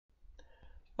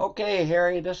Okay,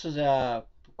 Harry, this is a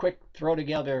quick throw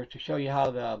together to show you how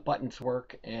the buttons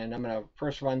work, and I'm going to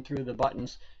first run through the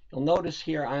buttons. You'll notice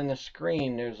here on the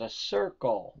screen there's a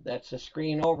circle. That's the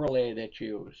screen overlay that's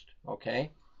used.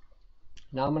 Okay,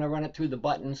 now I'm going to run it through the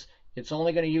buttons. It's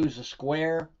only going to use a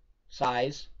square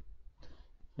size,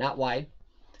 not wide,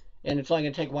 and it's only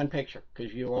going to take one picture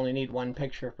because you only need one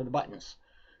picture for the buttons.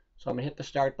 So I'm going to hit the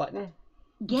start button.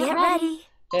 Get ready.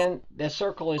 And the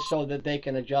circle is so that they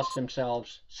can adjust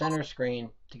themselves center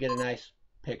screen to get a nice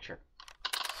picture.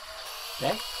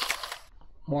 Okay?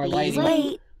 More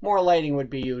lighting would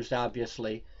be used,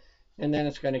 obviously. And then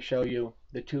it's going to show you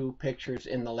the two pictures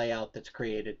in the layout that's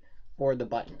created for the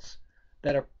buttons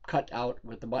that are cut out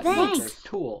with the button makers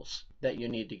tools that you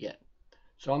need to get.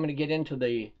 So I'm going to get into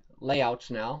the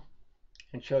layouts now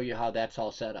and show you how that's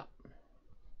all set up.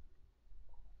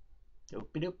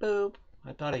 Doop-a-doop-boop.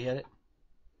 I thought I hit it.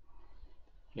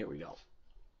 Here we go.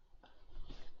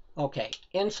 Okay,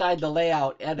 inside the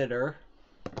layout editor,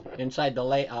 inside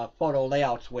the photo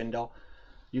layouts window,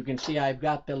 you can see I've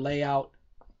got the layout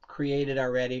created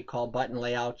already called button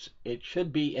layouts. It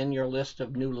should be in your list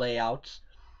of new layouts.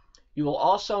 You will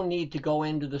also need to go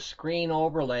into the screen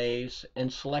overlays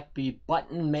and select the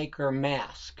button maker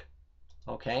mask.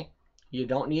 Okay, you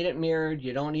don't need it mirrored,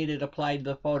 you don't need it applied to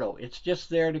the photo. It's just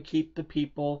there to keep the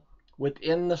people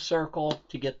within the circle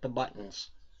to get the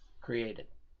buttons created.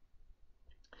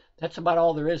 That's about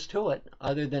all there is to it.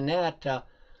 Other than that,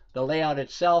 the layout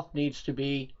itself needs to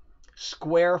be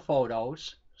square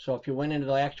photos. So if you went into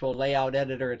the actual layout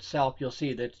editor itself, you'll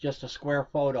see that it's just a square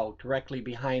photo directly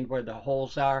behind where the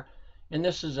holes are. And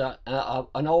this is an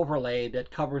overlay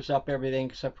that covers up everything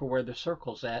except for where the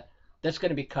circle's at. That's going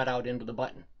to be cut out into the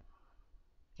button.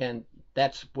 And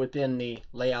that's within the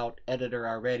layout editor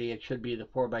already. It should be the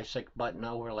 4x6 button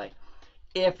overlay.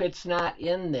 If it's not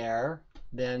in there,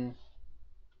 then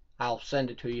I'll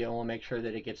send it to you and we'll make sure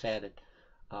that it gets added.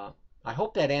 I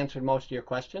hope that answered most of your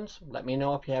questions. Let me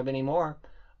know if you have any more.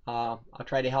 I'll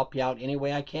try to help you out any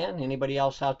way I can. Anybody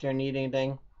else out there need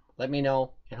anything, let me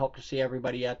know, and hope to see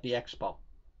everybody at the expo.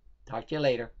 Talk to you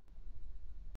later.